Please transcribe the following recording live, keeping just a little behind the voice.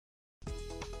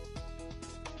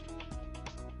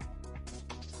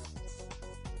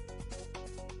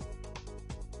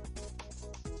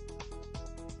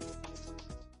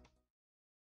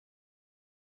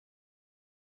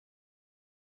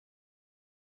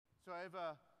So I have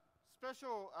a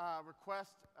special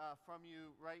request from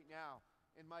you right now.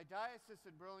 In my diocese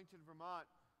in Burlington, Vermont,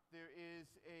 there is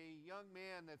a young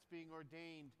man that's being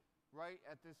ordained right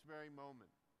at this very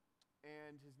moment.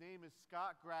 And his name is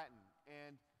Scott Grattan.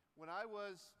 And when I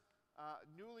was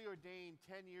newly ordained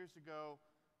 10 years ago,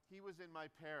 he was in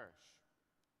my parish.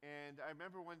 And I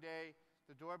remember one day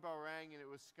the doorbell rang and it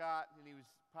was Scott, and he was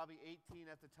probably 18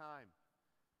 at the time.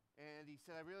 And he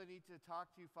said, "I really need to talk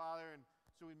to you, Father." And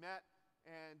so we met,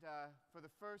 and for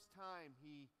the first time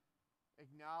he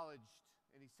acknowledged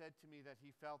and he said to me that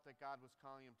he felt that God was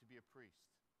calling him to be a priest.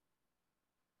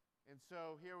 And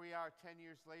so here we are 10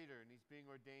 years later, and he's being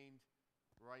ordained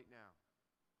right now.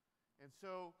 And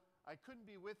so I couldn't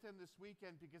be with him this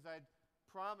weekend because I'd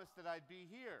promised that I'd be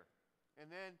here. And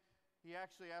then he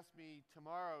actually asked me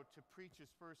tomorrow to preach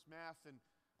his first Mass, and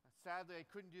sadly I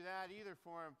couldn't do that either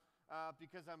for him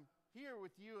because I'm here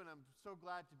with you, and I'm so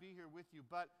glad to be here with you.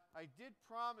 But I did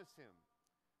promise him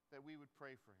that we would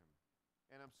pray for him.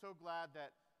 And I'm so glad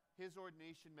that his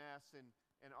ordination Mass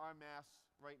and our Mass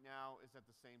right now is at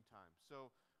the same time.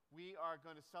 So we are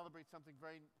going to celebrate something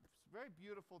very, very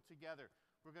beautiful together.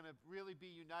 We're going to really be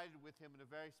united with him in a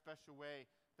very special way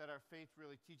that our faith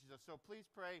really teaches us. So please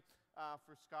pray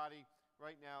for Scotty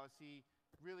right now as he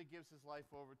really gives his life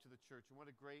over to the church. And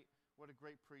what a great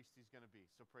priest he's going to be.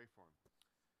 So pray for him.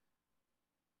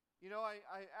 You know, I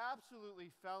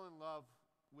absolutely fell in love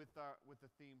with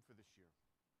the theme for this year.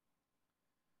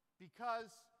 Because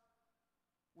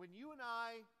when you and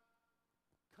I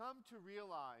come to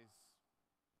realize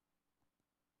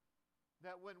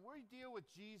that when we deal with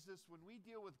Jesus, when we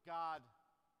deal with God,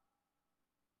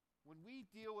 when we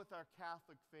deal with our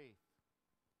Catholic faith,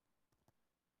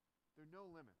 there are no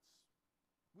limits.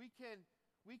 We can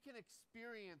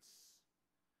experience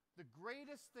the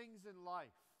greatest things in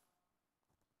life,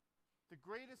 the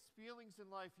greatest feelings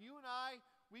in life. You and I,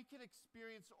 we can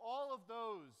experience all of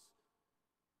those,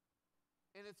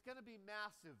 and it's going to be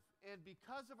massive. And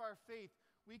because of our faith,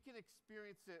 we can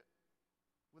experience it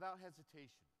without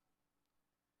hesitation.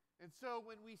 And so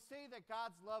when we say that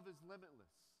God's love is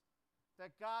limitless,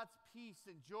 that God's peace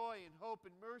and joy and hope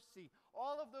and mercy,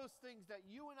 all of those things that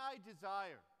you and I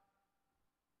desire,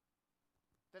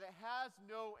 that it has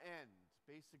no end,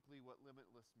 basically what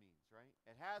limitless means, right?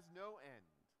 It has no end.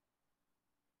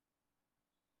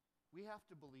 We have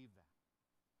to believe that.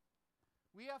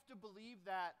 We have to believe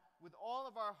that with all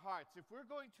of our hearts. If we're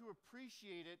going to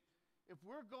appreciate it, if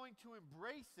we're going to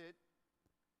embrace it,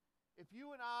 if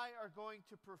you and I are going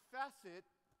to profess it,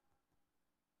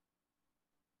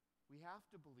 we have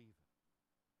to believe it.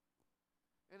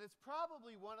 And it's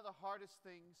probably one of the hardest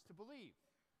things to believe.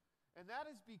 And that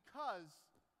is because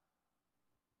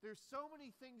there's so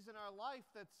many things in our life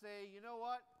that say, you know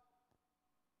what?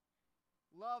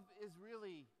 Love is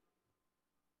really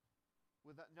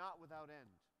not without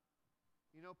end.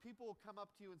 You know, people will come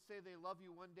up to you and say they love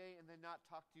you one day and then not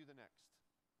talk to you the next.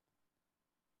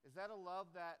 Is that a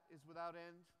love that is without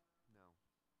end? No.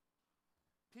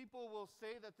 People will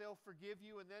say that they'll forgive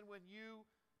you, and then when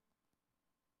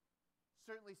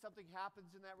certainly something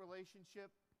happens in that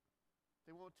relationship,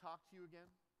 they won't talk to you again.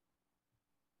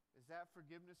 Is that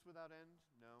forgiveness without end?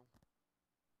 No.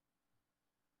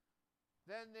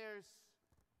 Then there's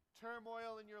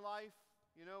turmoil in your life.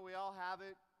 You know, we all have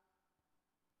it.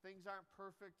 Things aren't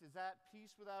perfect. Is that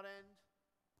peace without end?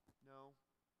 No.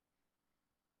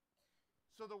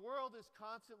 So the world is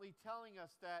constantly telling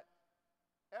us that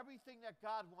everything that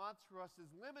God wants for us is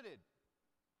limited.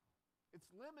 It's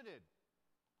limited.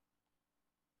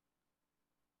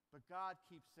 But God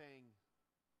keeps saying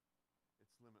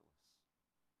it's limitless.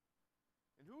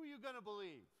 And who are you going to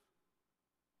believe?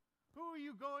 Who are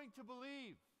you going to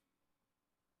believe?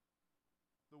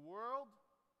 The world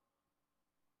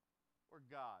or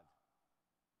God?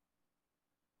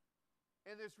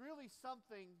 And there's really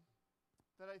something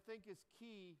that I think is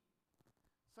key,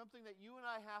 something that you and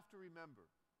I have to remember.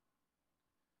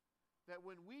 That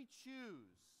when we choose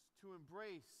to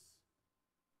embrace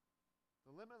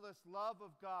the limitless love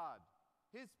of God,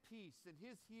 His peace and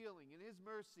His healing and His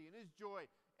mercy and His joy,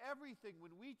 everything,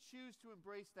 when we choose to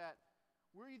embrace that,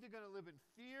 we're either going to live in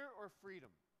fear or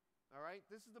freedom. All right?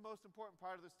 This is the most important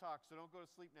part of this talk, so don't go to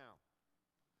sleep now.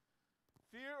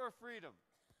 Fear or freedom.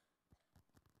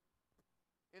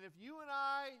 And if you and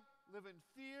I live in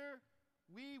fear,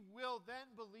 we will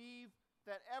then believe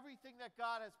that everything that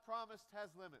God has promised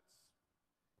has limits.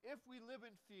 If we live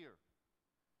in fear,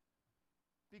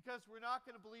 because we're not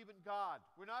going to believe in God,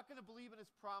 we're not going to believe in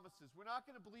His promises, we're not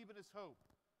going to believe in His hope,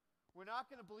 we're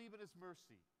not going to believe in His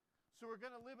mercy. So we're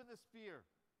going to live in this fear.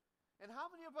 And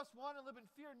how many of us want to live in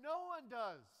fear? No one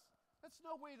does. That's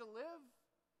no way to live.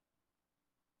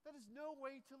 That is no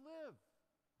way to live.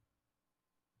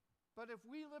 But if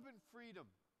we live in freedom,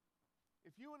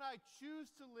 if you and I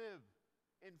choose to live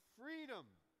in freedom,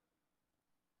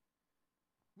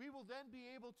 we will then be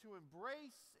able to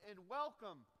embrace and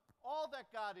welcome all that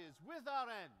God is without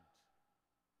end.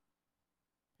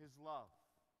 His love,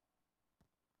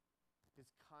 His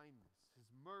kindness, His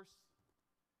mercy,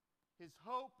 His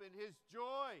hope, and His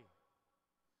joy.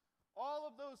 All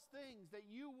of those things that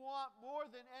you want more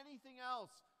than anything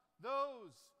else,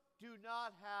 those do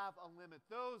not have a limit.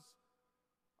 Those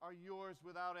are yours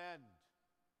without end.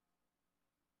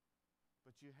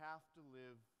 But you have to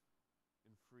live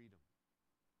in freedom.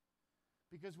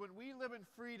 Because when we live in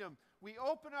freedom, we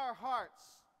open our hearts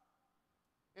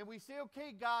and we say,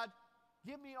 okay, God,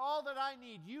 give me all that I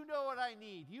need. You know what I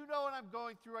need. You know what I'm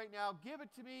going through right now. Give it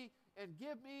to me and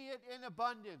give me it in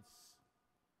abundance.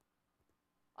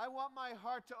 I want my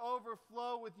heart to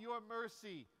overflow with your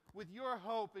mercy, with your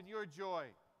hope and your joy.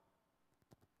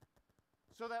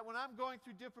 So that when I'm going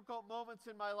through difficult moments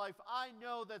in my life, I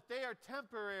know that they are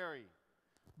temporary,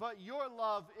 but your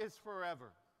love is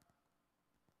forever.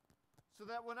 So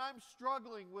that when I'm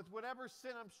struggling with whatever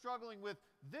sin I'm struggling with,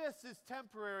 this is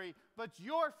temporary, but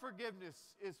your forgiveness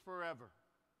is forever.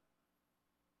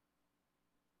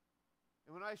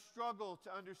 And when I struggle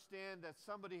to understand that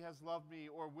somebody has loved me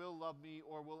or will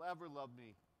ever love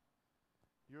me,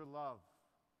 your love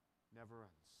never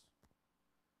ends.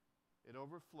 It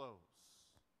overflows.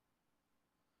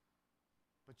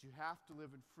 But you have to live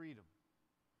in freedom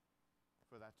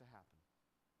for that to happen.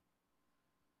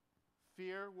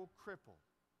 Fear will cripple.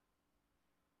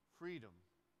 Freedom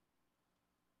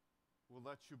will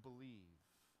let you believe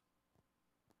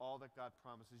all that God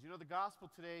promises. You know, the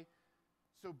gospel today,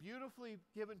 so beautifully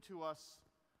given to us,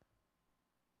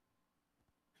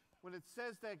 when it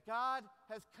says that God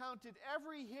has counted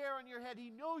every hair on your head.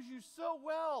 He knows you so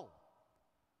well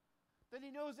that He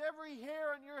knows every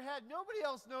hair on your head. Nobody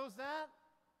else knows that.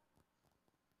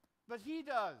 But He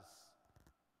does.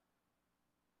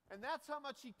 And that's how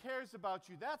much He cares about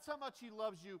you. That's how much He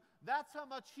loves you. That's how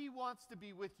much He wants to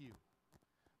be with you.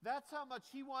 That's how much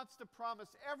He wants to promise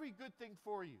every good thing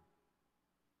for you.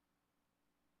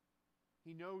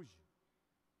 He knows you.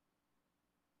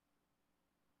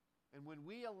 And when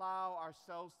we allow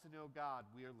ourselves to know God,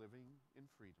 we are living in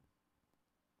freedom,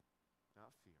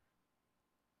 not fear.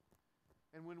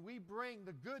 And when we bring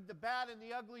the good, the bad, and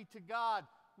the ugly to God,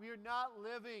 we are not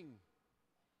living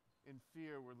in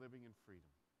fear, we're living in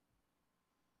freedom.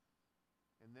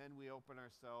 And then we open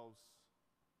ourselves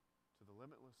to the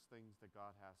limitless things that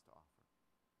God has to offer.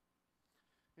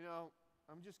 You know,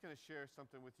 I'm just going to share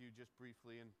something with you just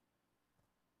briefly, and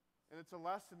it's a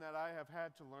lesson that I have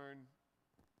had to learn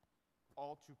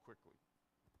all too quickly.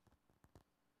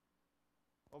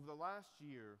 Over the last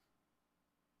year,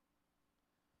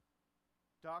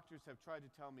 doctors have tried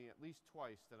to tell me at least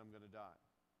twice that I'm going to die.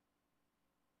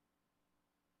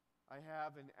 I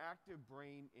have an active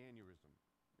brain aneurysm.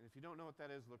 And if you don't know what that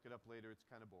is, look it up later. It's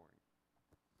kind of boring.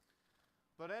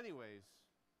 But anyways,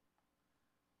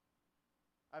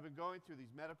 I've been going through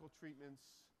these medical treatments.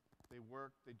 They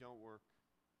work, they don't work.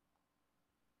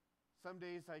 Some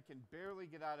days I can barely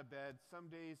get out of bed. Some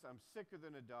days I'm sicker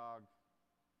than a dog.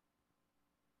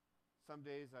 Some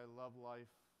days I love life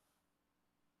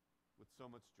with so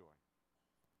much joy.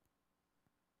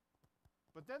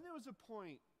 But then there was a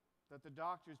point that the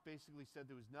doctors basically said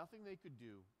there was nothing they could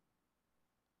do,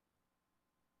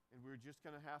 and we were just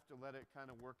going to have to let it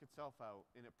kind of work itself out,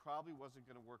 and it probably wasn't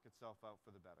going to work itself out for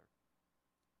the better.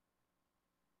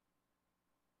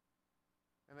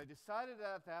 And I decided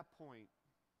at that point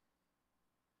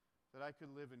that I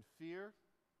could live in fear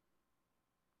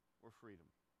or freedom.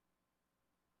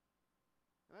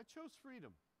 And I chose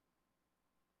freedom.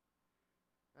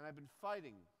 And I've been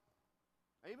fighting.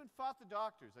 I even fought the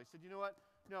doctors. I said, you know what?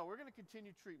 No, we're going to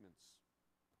continue treatments.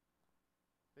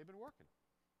 They've been working.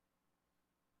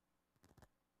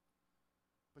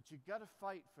 But you got to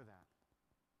fight for that.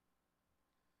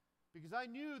 Because I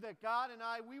knew that God and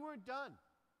I, we weren't done.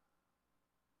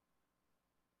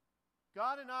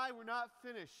 God and I were not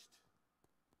finished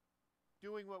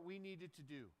doing what we needed to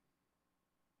do.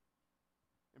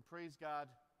 And praise God,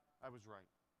 I was right.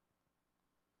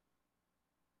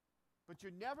 But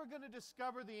you're never going to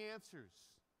discover the answers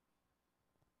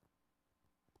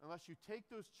unless you take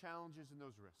those challenges and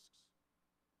those risks.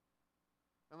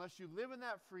 Unless you live in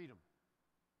that freedom.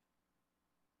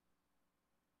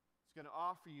 It's going to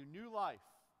offer you new life.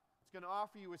 It's going to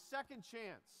offer you a second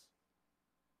chance.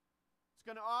 It's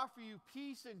going to offer you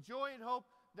peace and joy and hope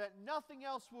that nothing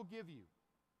else will give you.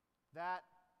 That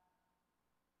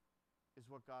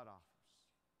what God offers.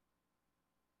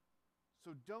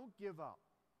 So don't give up.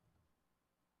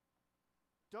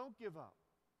 Don't give up.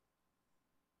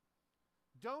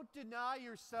 Don't deny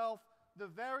yourself the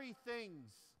very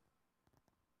things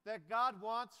that God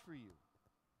wants for you,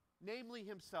 namely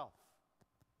Himself.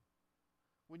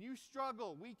 When you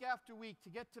struggle week after week to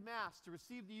get to Mass, to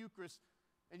receive the Eucharist,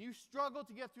 and you struggle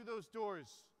to get through those doors,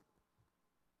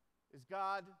 is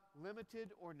God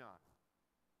limited or not?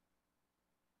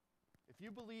 If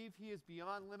you believe He is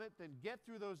beyond limit, then get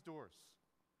through those doors.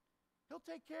 He'll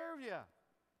take care of you.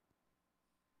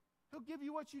 He'll give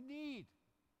you what you need.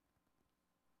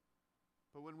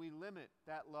 But when we limit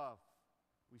that love,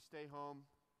 we stay home,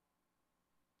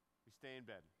 we stay in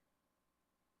bed.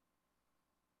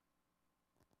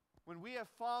 When we have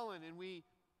fallen and we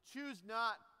choose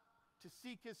not to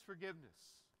seek His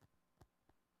forgiveness,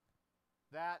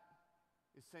 that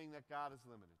is saying that God is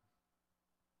limited.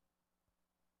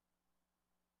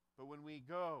 But when we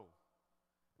go,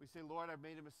 we say, Lord, I've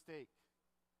made a mistake.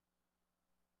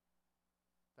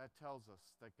 That tells us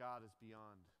that God is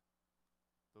beyond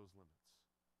those limits.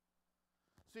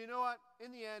 So you know what?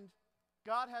 In the end,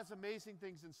 God has amazing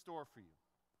things in store for you.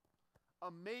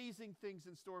 Amazing things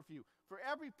in store for you. For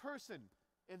every person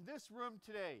in this room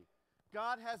today,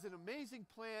 God has an amazing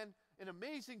plan, an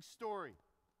amazing story.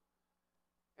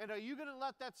 And are you going to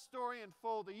let that story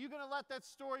unfold? Are you going to let that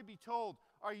story be told?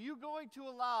 Are you going to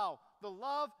allow the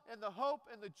love and the hope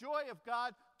and the joy of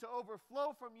God to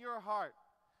overflow from your heart?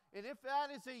 And if that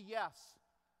is a yes,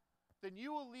 then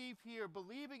you will leave here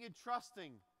believing and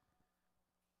trusting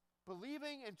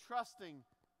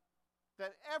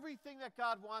that everything that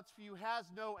God wants for you has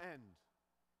no end.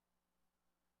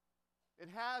 It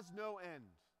has no end.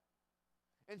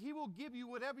 And He will give you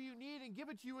whatever you need and give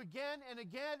it to you again and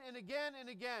again and again and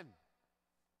again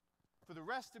for the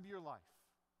rest of your life.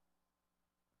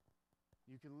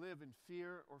 You can live in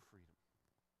fear or freedom.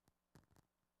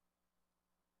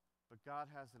 But God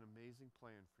has an amazing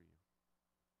plan for you.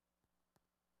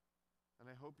 And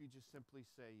I hope you just simply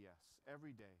say yes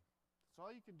every day. That's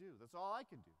all you can do. That's all I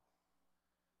can do.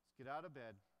 Is get out of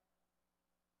bed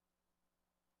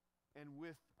and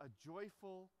with a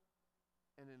joyful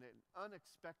and an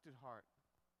unexpected heart,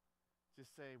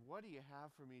 just say, what do you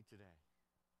have for me today?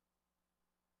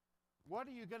 What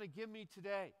are you going to give me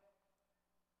today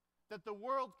that the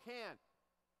world can't?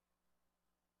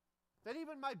 That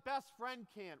even my best friend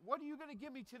can't? What are you going to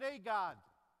give me today, God,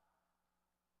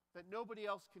 that nobody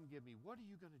else can give me? What are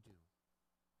you going to do?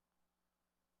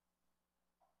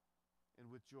 And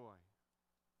with joy,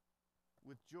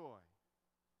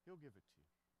 He'll give it to you.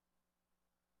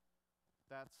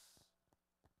 That's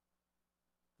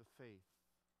the faith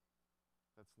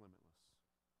that's limitless.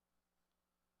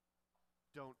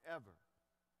 Don't ever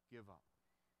give up.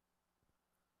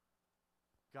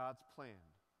 God's plan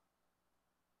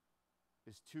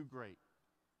is too great,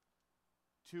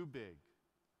 too big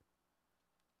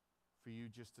for you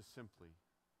just to simply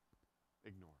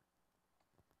ignore it.